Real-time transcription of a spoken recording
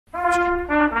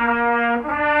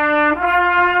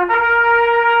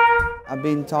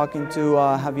been talking to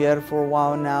Javier for a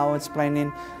while now,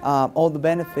 explaining all the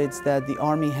benefits that the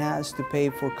Army has to pay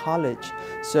for college.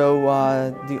 So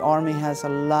the Army has a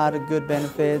lot of good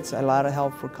benefits, a lot of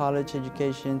help for college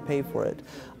education, pay for it.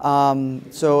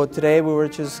 So today we were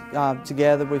just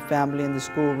together with family in the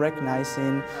school,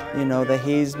 recognizing, that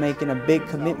he's making a big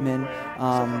commitment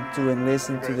to enlist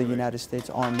into the United States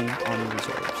Army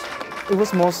Reserves. It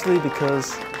was mostly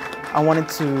because I wanted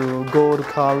to go to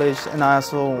college, and I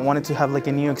also wanted to have like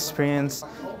a new experience,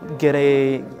 get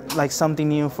something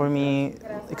new for me,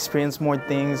 experience more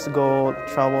things, go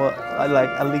travel like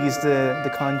at least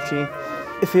the country.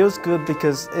 It feels good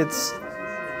because it's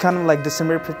kind of like the same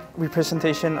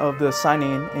representation of the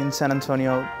signing in San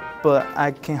Antonio, but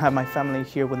I can have my family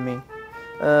here with me.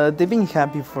 They've been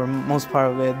happy for most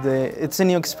part of it. It's a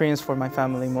new experience for my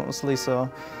family mostly, so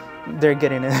they're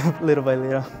getting it little by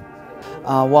little.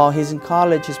 While he's in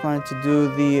college, he's planning to do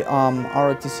the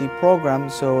ROTC program,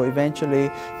 so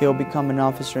eventually he'll become an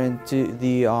officer into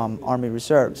the Army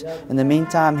Reserves. In the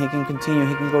meantime, he can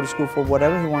go to school for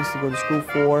whatever he wants to go to school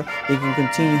for. He can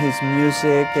continue his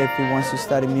music if he wants to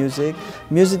study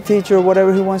music teacher,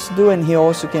 whatever he wants to do, and he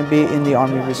also can be in the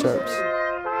Army Reserves.